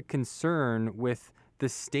this is the concern with the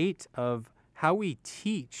state of how we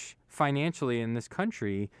teach financially in this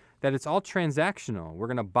country, that it's all transactional. We're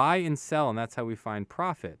going to buy and sell, and that's how we find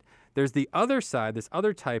profit. There's the other side, this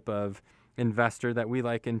other type of investor that we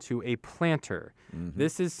liken to a planter. Mm-hmm.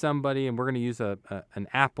 This is somebody, and we're going to use an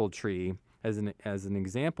apple tree as an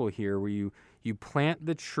example here, where you plant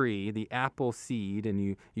the tree, the apple seed,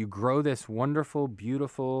 and you grow this wonderful,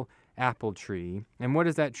 beautiful apple tree. And what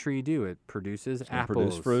does that tree do? It produces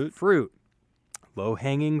apples. Fruit.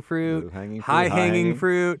 Low-hanging fruit, high-hanging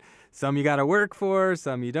fruit. Some you got to work for,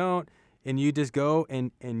 some you don't. And you just go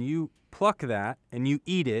and you pluck that and you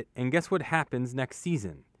eat it. And guess what happens next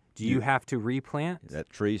season? Do you have to replant? That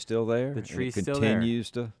tree's still there. The tree's still there.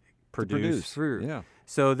 Continues to produce fruit. Yeah.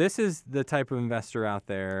 So this is the type of investor out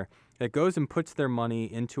there that goes and puts their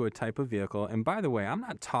money into a type of vehicle. And by the way, I'm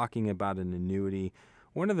not talking about an annuity.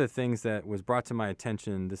 One of the things that was brought to my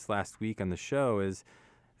attention this last week on the show is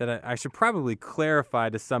that I should probably clarify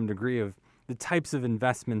to some degree of the types of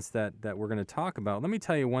investments that we're going to talk about. Let me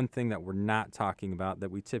tell you one thing that we're not talking about, that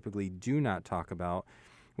we typically do not talk about,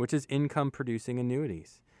 which is income-producing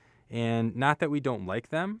annuities. And not that we don't like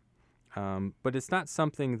them, but it's not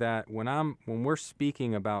something that when we're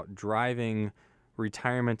speaking about driving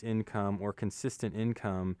retirement income or consistent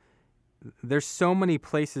income, there's so many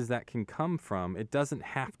places that can come from. It doesn't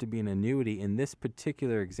have to be an annuity. In this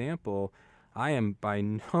particular example, I am by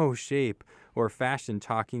no shape or fashion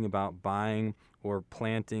talking about buying or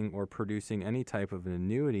planting or producing any type of an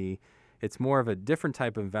annuity. It's more of a different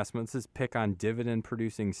type of investment. Let's just pick on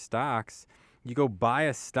dividend-producing stocks. You go buy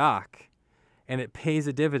a stock, and it pays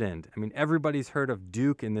a dividend. I mean, everybody's heard of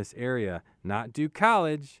Duke in this area, not Duke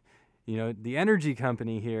College, the energy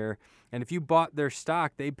company here. And if you bought their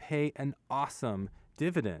stock, they pay an awesome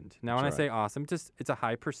dividend. Now, when I say awesome, it's a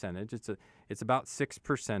high percentage. It's about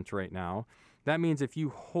 6% right now. That means if you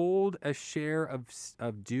hold a share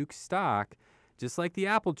of Duke stock, just like the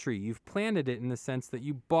apple tree, you've planted it in the sense that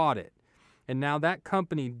you bought it. And now that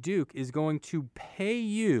company, Duke, is going to pay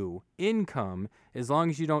you income as long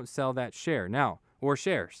as you don't sell that share. Now, or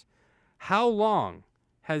shares. How long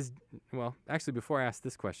actually, before I ask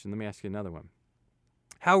this question, let me ask you another one.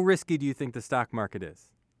 How risky do you think the stock market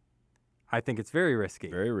is? I think it's very risky.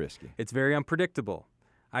 Very risky. It's very unpredictable.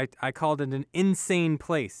 I called it an insane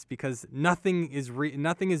place because nothing is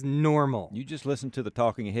normal. You just listen to the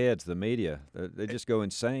talking heads, the media. They just go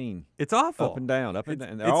insane. It's awful. Up and down. And they're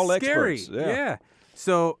it's all scary. experts. Yeah.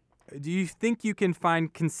 So do you think you can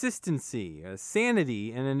find consistency,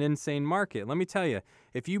 sanity in an insane market? Let me tell you,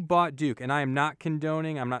 if you bought Duke, and I am not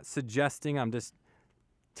condoning, I'm not suggesting, I'm just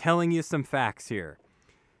telling you some facts here.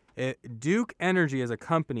 Duke Energy as a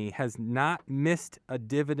company has not missed a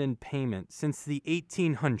dividend payment since the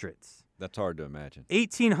 1800s. That's hard to imagine.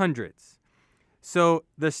 1800s. So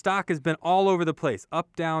the stock has been all over the place,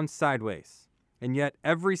 up, down, sideways. And yet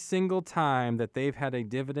every single time that they've had a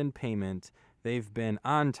dividend payment, they've been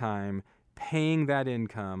on time paying that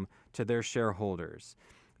income to their shareholders.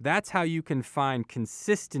 That's how you can find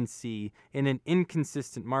consistency in an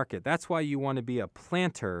inconsistent market. That's why you want to be a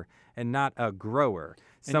planter and not a grower.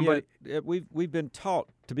 And yet, we've been taught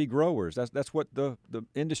to be growers. That's what the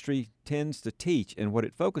industry tends to teach and what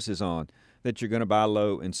it focuses on, that you're going to buy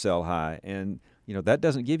low and sell high. And that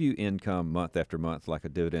doesn't give you income month after month like a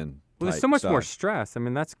dividend. Well, there's so much more stress. I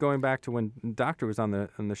mean, that's going back to when Doctor was on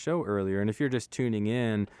the show earlier. And if you're just tuning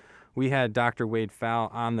in, we had Dr. Wade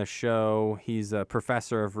Pfau on the show. He's a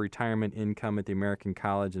professor of retirement income at the American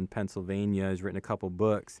College in Pennsylvania. He's written a couple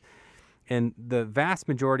books. And the vast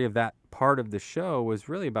majority of that part of the show was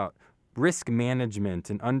really about risk management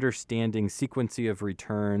and understanding sequencing of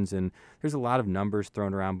returns. And there's a lot of numbers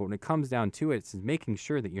thrown around, but when it comes down to it, it's making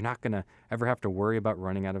sure that you're not going to ever have to worry about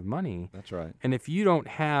running out of money. That's right. And if you don't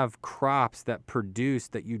have crops that produce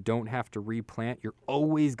that you don't have to replant, you're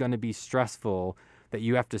always going to be stressful that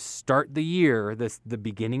you have to start the year, the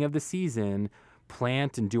beginning of the season,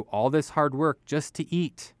 plant and do all this hard work just to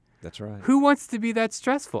eat. That's right. Who wants to be that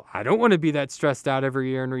stressful? I don't want to be that stressed out every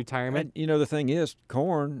year in retirement. And the thing is,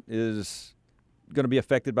 corn is going to be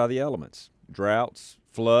affected by the elements. Droughts,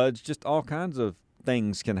 floods, just all kinds of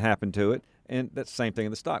things can happen to it. And that's the same thing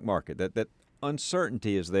in the stock market. That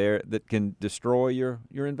uncertainty is there that can destroy your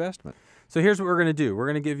investment. So here's what we're going to do. We're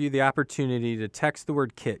going to give you the opportunity to text the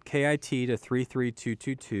word KIT, K-I-T, to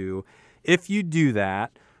 33222. If you do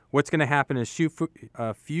that, what's going to happen is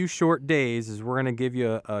a few short days is we're going to give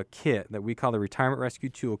you a kit that we call the Retirement Rescue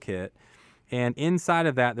Toolkit. And inside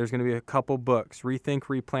of that, there's going to be a couple books, Rethink,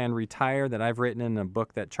 Replan, Retire, that I've written, in a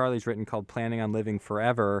book that Charlie's written called Planning on Living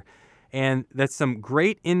Forever. And that's some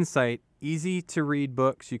great insight, easy to read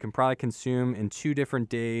books you can probably consume in 2 different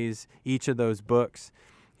days, each of those books.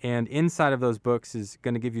 And inside of those books is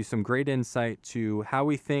going to give you some great insight to how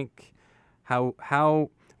we think, how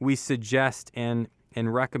we suggest and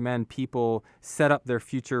recommend people set up their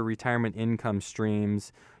future retirement income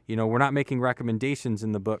streams. We're not making recommendations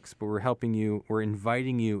in the books, but we're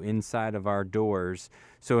inviting you inside of our doors.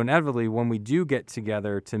 So inevitably, when we do get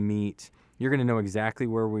together to meet, you're going to know exactly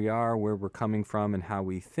where we are, where we're coming from, and how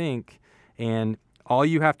we think. And all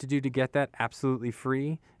you have to do to get that absolutely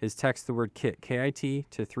free is text the word KIT, K-I-T,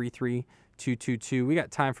 to 33222. We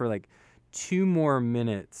got time for like 2 more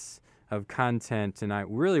minutes of content, and I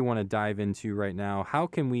really want to dive into right now, how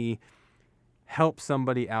can we help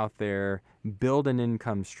somebody out there build an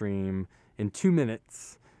income stream in 2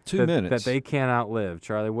 minutes? 2 minutes. That they can't outlive.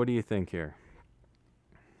 Charlie, what do you think here?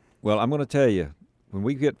 Well, I'm going to tell you, when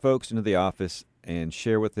we get folks into the office and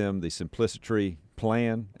share with them the Simplicity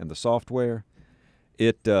plan and the software,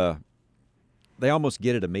 they almost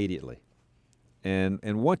get it immediately. And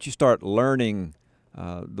once you start learning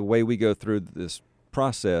the way we go through this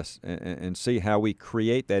process and see how we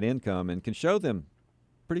create that income, and can show them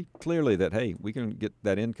pretty clearly that, hey, we can get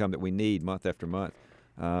that income that we need month after month,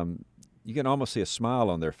 you can almost see a smile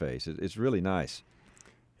on their face. It's really nice.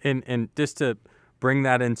 And just to bring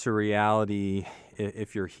that into reality,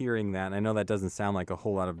 if you're hearing that, and I know that doesn't sound like a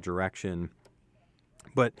whole lot of direction,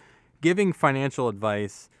 but giving financial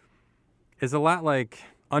advice is a lot like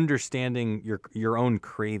understanding your own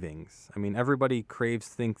cravings. I mean, everybody craves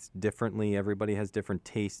things differently. Everybody has different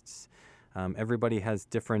tastes. Everybody has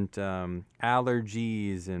different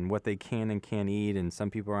allergies and what they can and can't eat, and some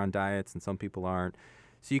people are on diets and some people aren't.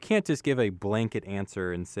 So you can't just give a blanket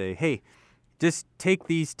answer and say, hey, just take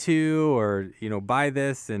these 2 or, buy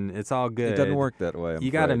this and it's all good. It doesn't work that way.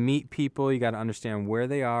 You got to meet people. You got to understand where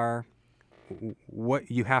they are,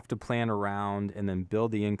 what you have to plan around, and then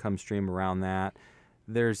build the income stream around that.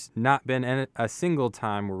 There's not been a single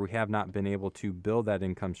time where we have not been able to build that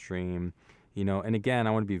income stream. And again,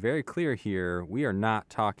 I want to be very clear here. We are not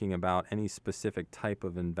talking about any specific type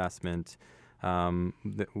of investment.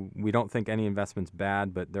 We don't think any investment's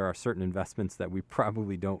bad, but there are certain investments that we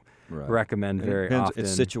probably don't recommend very often.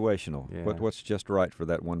 It's situational. Yeah. What's just right for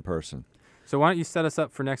that one person. So why don't you set us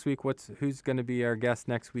up for next week? Who's going to be our guest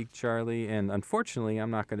next week, Charlie? And unfortunately,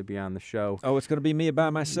 I'm not going to be on the show. Oh, it's going to be me by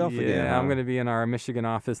myself again. Yeah, I'm going to be in our Michigan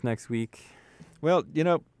office next week. Well,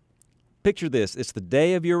 picture this. It's the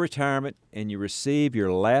day of your retirement, and you receive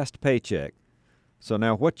your last paycheck. So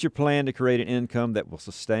now what's your plan to create an income that will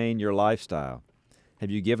sustain your lifestyle?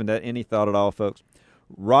 Have you given that any thought at all, folks?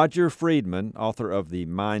 Roger Friedman, author of The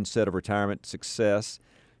Mindset of Retirement Success,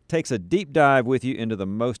 takes a deep dive with you into the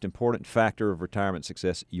most important factor of retirement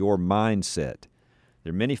success, your mindset.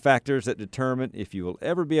 There are many factors that determine if you will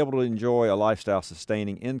ever be able to enjoy a lifestyle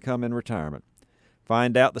sustaining income in retirement.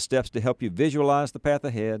 Find out the steps to help you visualize the path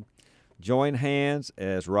ahead, Join hands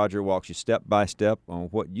as Roger walks you step by step on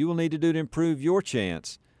what you will need to do to improve your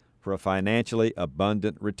chance for a financially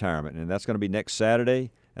abundant retirement. And that's going to be next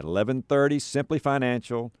Saturday at 11:30, Simply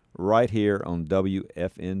Financial, right here on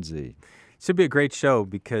WFNZ. Should be a great show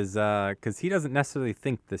because he doesn't necessarily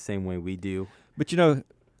think the same way we do. But, you know,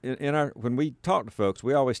 when we talk to folks,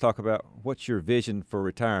 we always talk about what's your vision for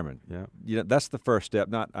retirement. Yeah. You know, that's the first step,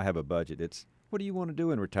 not I have a budget. It's what do you want to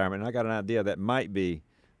do in retirement? And I got an idea that might be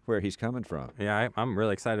where he's coming from. Yeah, I'm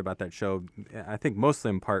really excited about that show. I think mostly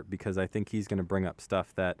in part because I think he's going to bring up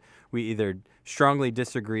stuff that we either strongly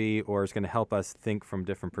disagree or is going to help us think from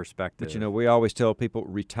different perspectives. But, you know, we always tell people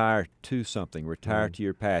retire to something, retire to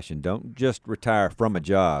your passion. Don't just retire from a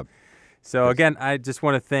job. So, again, I just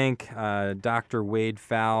want to thank Dr. Wade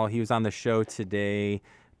Pfau. He was on the show today,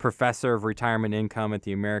 professor of retirement income at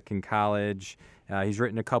the American College. He's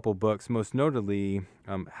written a couple books, most notably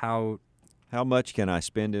How much can I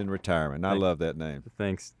spend in retirement? I love that name.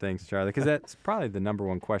 Thanks, Charlie, because that's probably the number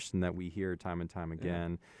one question that we hear time and time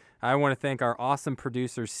again. Yeah. I want to thank our awesome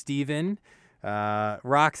producer, Steven,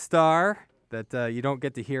 rock star that you don't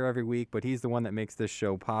get to hear every week, but he's the one that makes this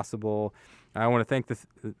show possible. I want to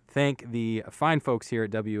thank the fine folks here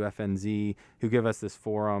at WFNZ who give us this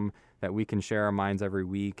forum that we can share our minds every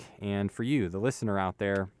week. And for you, the listener out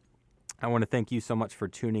there, I want to thank you so much for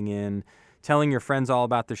tuning in, telling your friends all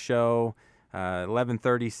about the show.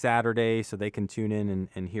 11:30 Saturday, so they can tune in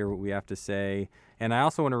and hear what we have to say. And I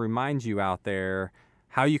also want to remind you out there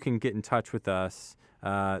how you can get in touch with us.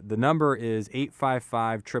 The number is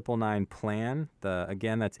 855-999-PLAN.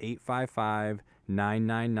 Again, that's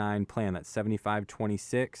 855-999-PLAN. That's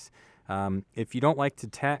 7526. If you don't like to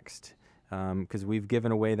text, because we've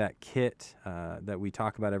given away that kit that we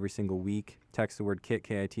talk about every single week, text the word KIT,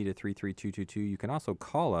 K-I-T, to 33222. You can also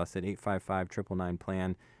call us at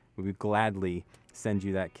 855-999-PLAN. We would gladly send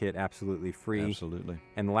you that kit absolutely free. Absolutely.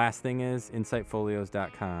 And the last thing is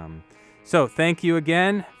insightfolios.com. So thank you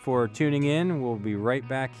again for tuning in. We'll be right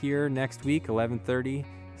back here next week, 11:30,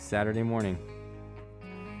 Saturday morning.